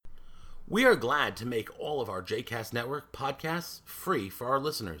We are glad to make all of our JCast Network podcasts free for our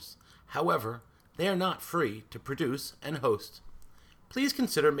listeners. However, they are not free to produce and host. Please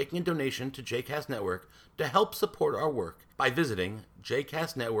consider making a donation to JCast Network to help support our work by visiting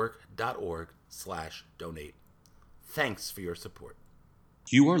jcastnetwork.org/donate. Thanks for your support.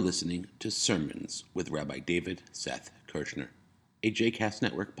 You are listening to Sermons with Rabbi David Seth Kirshner, a JCast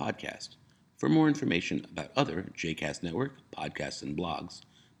Network podcast. For more information about other JCast Network podcasts and blogs,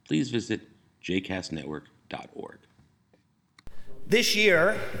 please visit jcastnetwork.org. This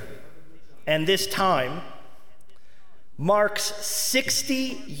year and this time marks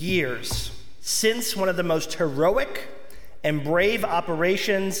 60 years since one of the most heroic and brave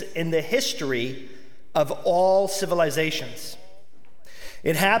operations in the history of all civilizations.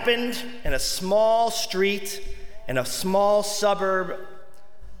 It happened in a small street in a small suburb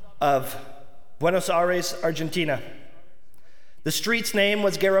of Buenos Aires, Argentina. The street's name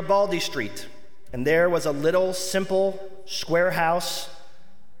was Garibaldi Street, and there was a little, simple, square house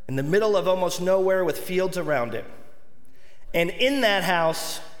in the middle of almost nowhere with fields around it. And in that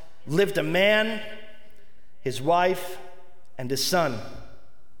house lived a man, his wife, and his son.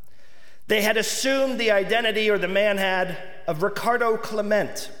 They had assumed the identity, or the man had, of Ricardo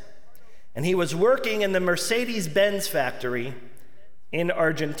Clement, and he was working in the Mercedes-Benz factory in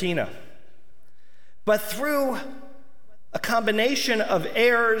Argentina. But through a combination of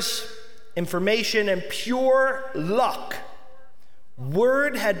errors, information, and pure luck,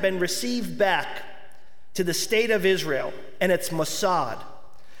 word had been received back to the state of Israel and its Mossad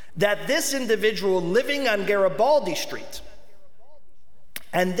that this individual living on Garibaldi Street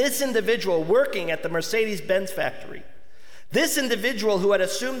and this individual working at the Mercedes-Benz factory, this individual who had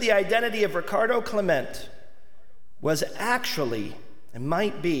assumed the identity of Ricardo Clement, was actually, and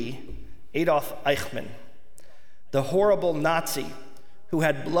might be, Adolf Eichmann, the horrible Nazi who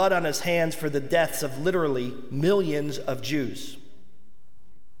had blood on his hands for the deaths of literally millions of Jews.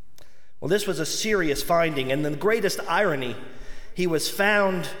 Well, this was a serious finding, and the greatest irony, he was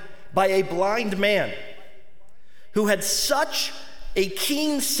found by a blind man who had such a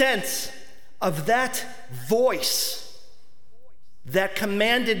keen sense of that voice that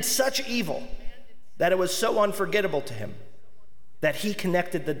commanded such evil that it was so unforgettable to him that he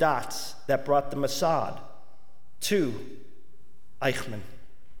connected the dots that brought the Mossad to Eichmann.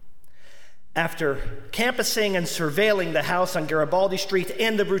 After canvassing and surveilling the house on Garibaldi Street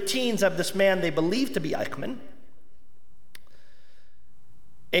and the routines of this man they believed to be Eichmann,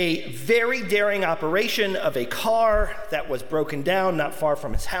 a very daring operation of a car that was broken down not far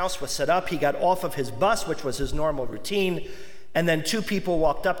from his house was set up. He got off of his bus, which was his normal routine, and then two people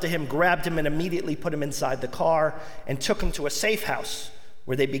walked up to him, grabbed him, and immediately put him inside the car and took him to a safe house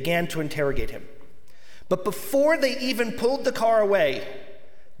where they began to interrogate him. But before they even pulled the car away,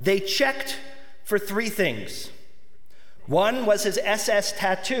 they checked for three things. One was his SS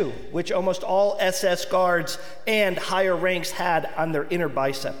tattoo, which almost all SS guards and higher ranks had on their inner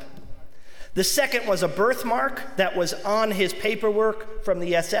bicep. The second was a birthmark that was on his paperwork from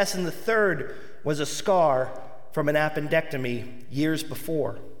the SS, and the third was a scar from an appendectomy years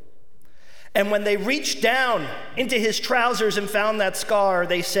before. And when they reached down into his trousers and found that scar,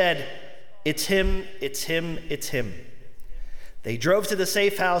 they said, "It's him, it's him, it's him." They drove to the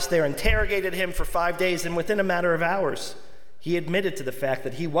safe house, they interrogated him for 5 days, and within a matter of hours, he admitted to the fact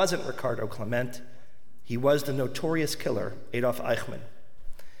that he wasn't Ricardo Clement. He was the notorious killer, Adolf Eichmann.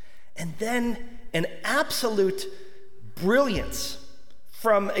 And then an absolute brilliance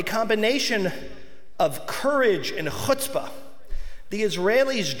from a combination of courage and chutzpah. The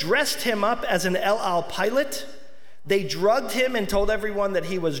Israelis dressed him up as an El Al pilot. They drugged him and told everyone that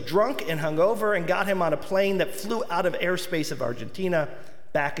he was drunk and hungover and got him on a plane that flew out of airspace of Argentina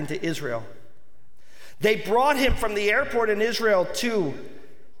back into Israel. They brought him from the airport in Israel to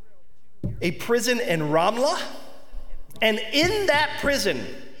a prison in Ramla. And in that prison,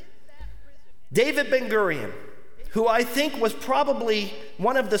 David Ben-Gurion, who I think was probably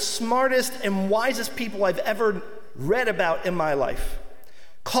one of the smartest and wisest people I've ever read about in my life,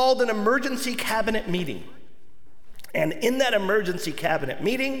 called an emergency cabinet meeting. And in that emergency cabinet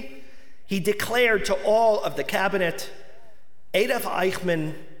meeting, he declared to all of the cabinet, Adolf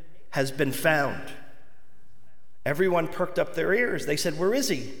Eichmann has been found. Everyone perked up their ears. They said, "Where is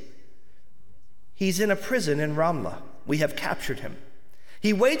he?" "He's in a prison in Ramla. We have captured him."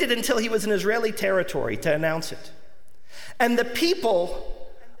 He waited until he was in Israeli territory to announce it. And the people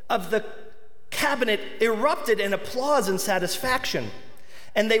of the cabinet erupted in applause and satisfaction.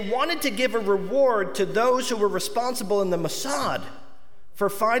 And they wanted to give a reward to those who were responsible in the Mossad for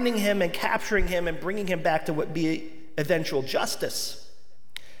finding him and capturing him and bringing him back to what would be eventual justice.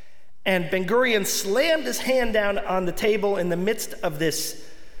 And Ben-Gurion slammed his hand down on the table in the midst of this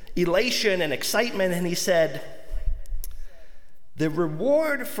elation and excitement, and he said, "The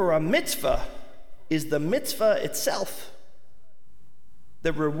reward for a mitzvah is the mitzvah itself."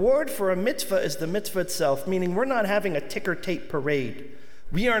 The reward for a mitzvah is the mitzvah itself, meaning we're not having a ticker tape parade.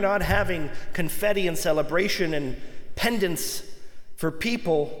 We are not having confetti and celebration and pendants for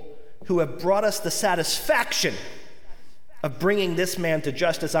people who have brought us the satisfaction of bringing this man to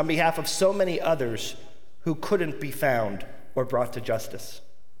justice on behalf of so many others who couldn't be found or brought to justice.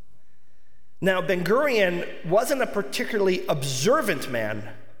 Now, Ben-Gurion wasn't a particularly observant man.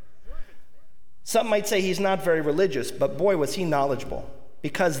 Some might say he's not very religious, but boy, was he knowledgeable.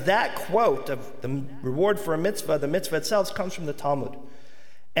 Because that quote of the reward for a mitzvah, the mitzvah itself, comes from the Talmud.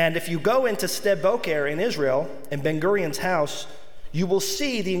 And if you go into Sde Boker in Israel, in Ben-Gurion's house, you will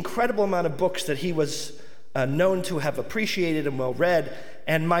see the incredible amount of books that he was known to have appreciated and well read.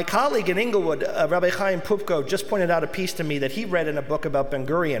 And my colleague in Inglewood, Rabbi Chaim Pupko, just pointed out a piece to me that he read in a book about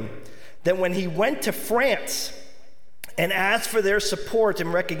Ben-Gurion, that when he went to France and asked for their support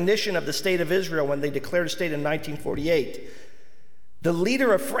and recognition of the state of Israel when they declared a state in 1948, the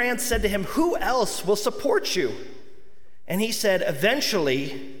leader of France said to him, "Who else will support you?" And he said,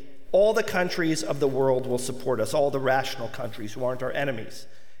 "Eventually, all the countries of the world will support us, all the rational countries who aren't our enemies."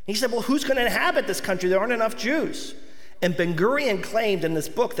 He said, "Well, who's going to inhabit this country? There aren't enough Jews." And Ben-Gurion claimed in this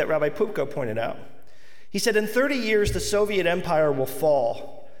book that Rabbi Pupko pointed out, he said, "In 30 years, the Soviet Empire will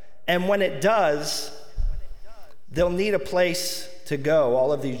fall. And when it does, they'll need a place to go,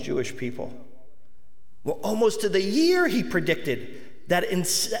 all of these Jewish people." Well, almost to the year he predicted that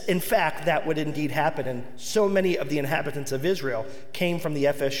in fact that would indeed happen, and so many of the inhabitants of Israel came from the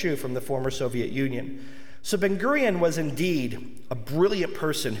FSU, from the former Soviet Union. So Ben-Gurion was indeed a brilliant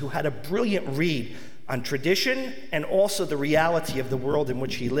person who had a brilliant read on tradition and also the reality of the world in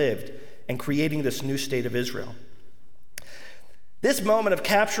which he lived and creating this new state of Israel. This moment of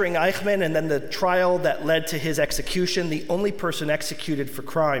capturing Eichmann and then the trial that led to his execution, the only person executed for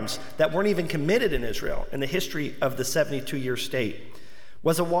crimes that weren't even committed in Israel in the history of the 72-year state,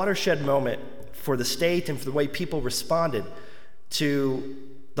 was a watershed moment for the state and for the way people responded to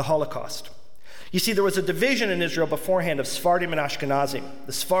the Holocaust. You see, there was a division in Israel beforehand of Sephardim and Ashkenazim.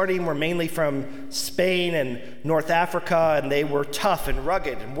 The Sephardim were mainly from Spain and North Africa, and they were tough and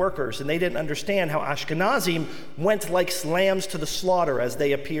rugged and workers, and they didn't understand how Ashkenazim went like lambs to the slaughter as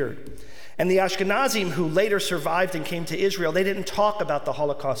they appeared. And the Ashkenazim, who later survived and came to Israel, they didn't talk about the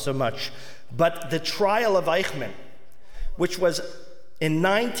Holocaust so much. But the trial of Eichmann, which was in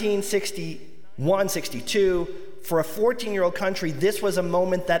 1961-62, for a 14-year-old country, this was a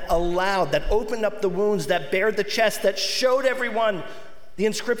moment that opened up the wounds, that bared the chest, that showed everyone the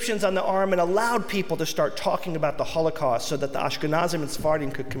inscriptions on the arm and allowed people to start talking about the Holocaust so that the Ashkenazim and Sephardim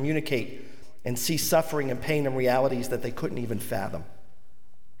could communicate and see suffering and pain and realities that they couldn't even fathom.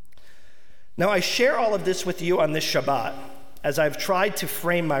 Now, I share all of this with you on this Shabbat as I've tried to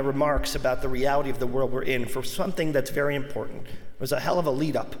frame my remarks about the reality of the world we're in for something that's very important. It was a hell of a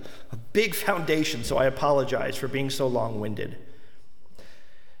lead-up, a big foundation, so I apologize for being so long-winded.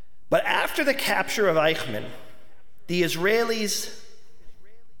 But after the capture of Eichmann, the Israelis,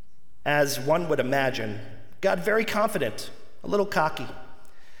 as one would imagine, got very confident, a little cocky.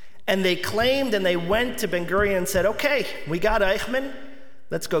 And they claimed and they went to Ben-Gurion and said, "Okay, we got Eichmann,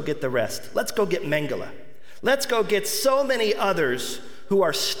 let's go get the rest. Let's go get Mengele. Let's go get so many others who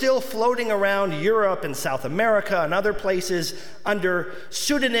are still floating around Europe and South America and other places under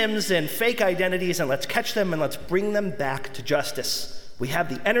pseudonyms and fake identities, and let's catch them and let's bring them back to justice. We have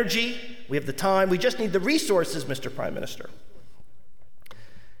the energy, we have the time, we just need the resources, Mr. Prime Minister."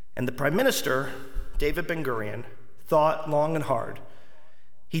 And the Prime Minister, David Ben-Gurion, thought long and hard.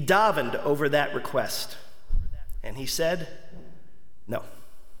 He davened over that request, and he said, "No.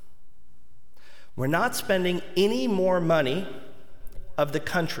 We're not spending any more money of the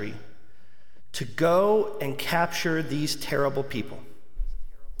country to go and capture these terrible people."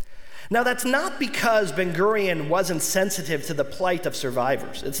 Now, that's not because Ben-Gurion wasn't sensitive to the plight of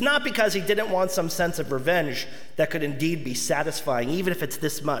survivors. It's not because he didn't want some sense of revenge that could indeed be satisfying, even if it's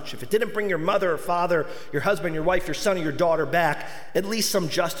this much. If it didn't bring your mother or father, your husband, your wife, your son, or your daughter back, at least some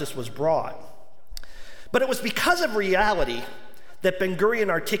justice was brought. But it was because of reality that Ben-Gurion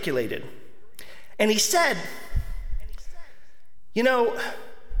articulated. And he said, "You know,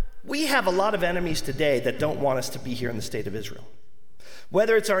 we have a lot of enemies today that don't want us to be here in the state of Israel.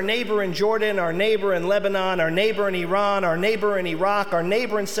 Whether it's our neighbor in Jordan, our neighbor in Lebanon, our neighbor in Iran, our neighbor in Iraq, our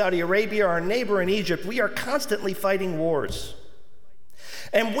neighbor in Saudi Arabia, our neighbor in Egypt, we are constantly fighting wars.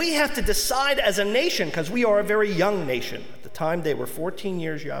 And we have to decide as a nation, because we are a very young nation. At the time, they were 14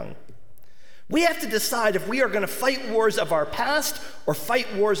 years young. We have to decide if we are going to fight wars of our past or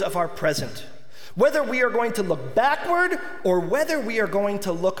fight wars of our present. Whether we are going to look backward or whether we are going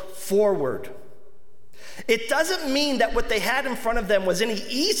to look forward. It doesn't mean that what they had in front of them was any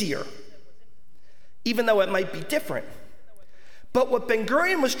easier, even though it might be different. But what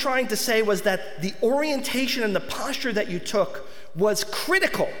Ben-Gurion was trying to say was that the orientation and the posture that you took was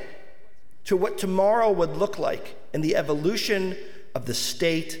critical to what tomorrow would look like in the evolution of the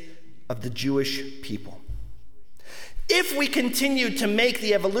state of the Jewish people. If we continue to make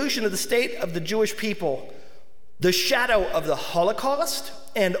the evolution of the state of the Jewish people the shadow of the Holocaust,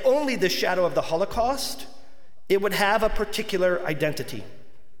 and only the shadow of the Holocaust, it would have a particular identity.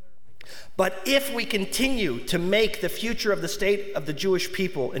 But if we continue to make the future of the state of the Jewish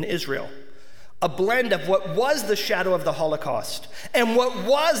people in Israel a blend of what was the shadow of the Holocaust, and what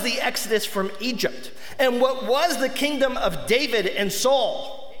was the Exodus from Egypt, and what was the kingdom of David and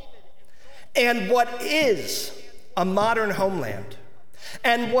Saul, and what is a modern homeland,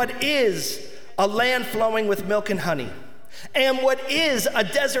 and what is a land flowing with milk and honey, and what is a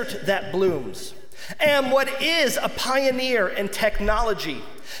desert that blooms, and what is a pioneer in technology,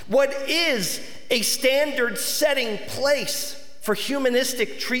 what is a standard-setting place for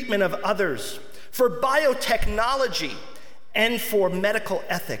humanistic treatment of others, for biotechnology, and for medical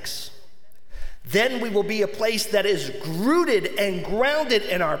ethics. Then we will be a place that is rooted and grounded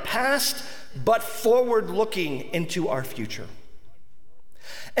in our past, but forward-looking into our future.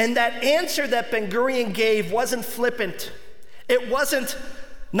 And that answer that Ben-Gurion gave wasn't flippant. It wasn't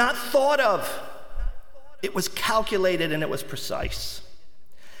not thought of. It was calculated and it was precise.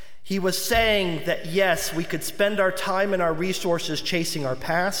 He was saying that yes, we could spend our time and our resources chasing our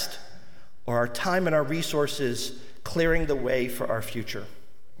past, or our time and our resources clearing the way for our future.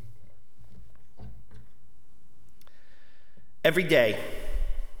 Every day,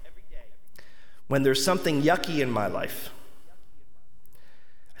 when there's something yucky in my life,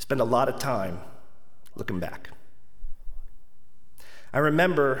 I spend a lot of time looking back. I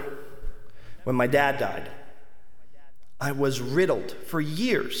remember when my dad died, I was riddled for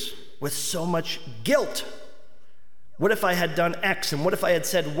years with so much guilt. What if I had done X, and what if I had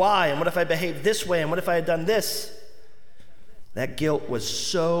said Y, and what if I behaved this way, and what if I had done this? That guilt was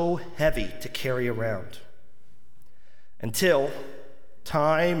so heavy to carry around. Until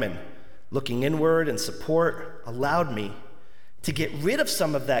time and looking inward and support allowed me to get rid of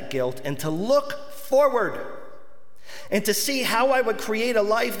some of that guilt and to look forward and to see how I would create a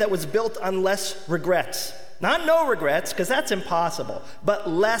life that was built on less regrets. Not no regrets, because that's impossible, but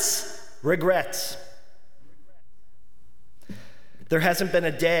less regrets. There hasn't been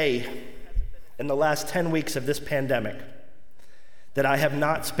a day in the last 10 weeks of this pandemic that I have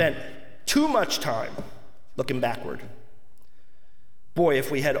not spent too much time looking backward. Boy,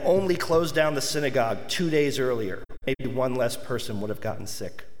 if we had only closed down the synagogue 2 days earlier, maybe one less person would have gotten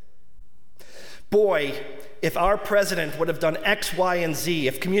sick. Boy, if our president would have done X, Y, and Z,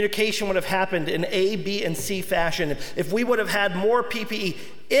 if communication would have happened in A, B, and C fashion, if we would have had more PPE,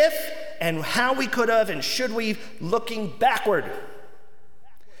 if and how we could have and should we, looking backward.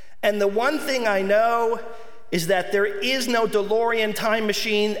 And the one thing I know is that there is no DeLorean time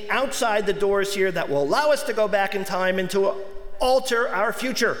machine outside the doors here that will allow us to go back in time and to alter our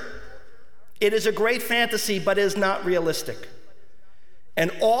future. It is a great fantasy, but it is not realistic.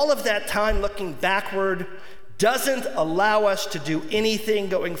 And all of that time looking backward doesn't allow us to do anything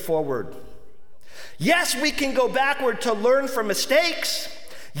going forward. Yes, we can go backward to learn from mistakes.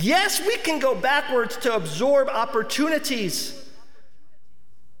 Yes, we can go backwards to absorb opportunities.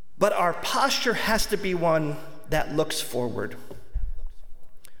 But our posture has to be one that looks forward.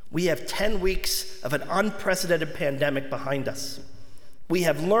 We have 10 weeks of an unprecedented pandemic behind us. We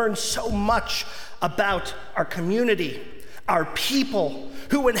have learned so much about our community, our people,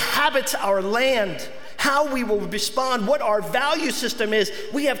 who inhabits our land, how we will respond, what our value system is.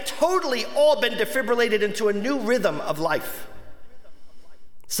 We have totally all been defibrillated into a new rhythm of life.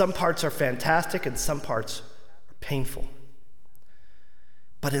 Some parts are fantastic and some parts are painful.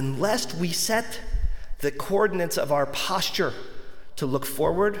 But unless we set the coordinates of our posture to look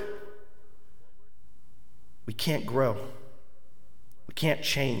forward, we can't grow. We can't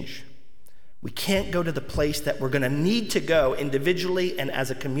change. We can't go to the place that we're going to need to go individually and as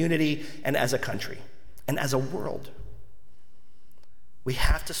a community and as a country and as a world. We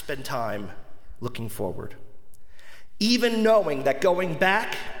have to spend time looking forward. Even knowing that going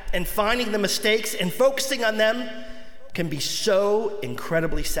back and finding the mistakes and focusing on them can be so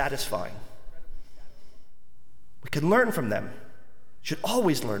incredibly satisfying. We can learn from them, should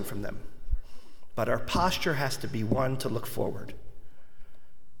always learn from them, but our posture has to be one to look forward.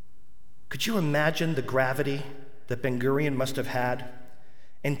 Could you imagine the gravity that Ben-Gurion must have had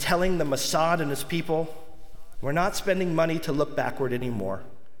in telling the Mossad and his people, we're not spending money to look backward anymore.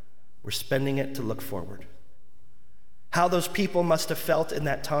 We're spending it to look forward. How those people must have felt in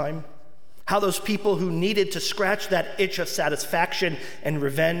that time. How those people who needed to scratch that itch of satisfaction and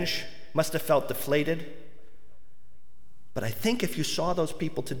revenge must have felt deflated. But I think if you saw those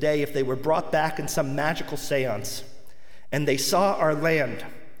people today, if they were brought back in some magical seance, and they saw our land,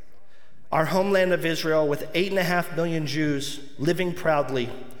 our homeland of Israel with 8.5 million Jews living proudly,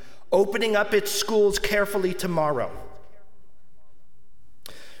 opening up its schools carefully tomorrow,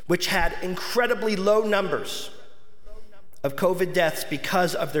 which had incredibly low numbers of COVID deaths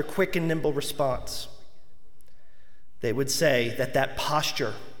because of their quick and nimble response, they would say that that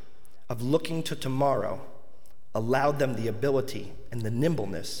posture of looking to tomorrow allowed them the ability and the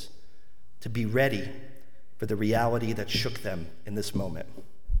nimbleness to be ready for the reality that shook them in this moment.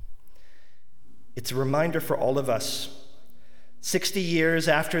 It's a reminder for all of us, 60 years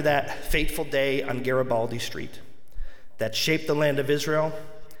after that fateful day on Garibaldi Street, that shaped the land of Israel,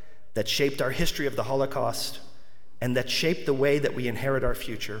 that shaped our history of the Holocaust, and that shaped the way that we inherit our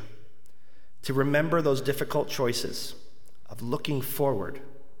future, to remember those difficult choices of looking forward,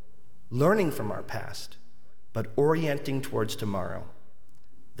 learning from our past, but orienting towards tomorrow.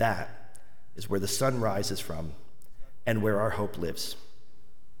 That is where the sun rises from and where our hope lives.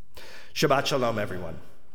 Shabbat Shalom, everyone.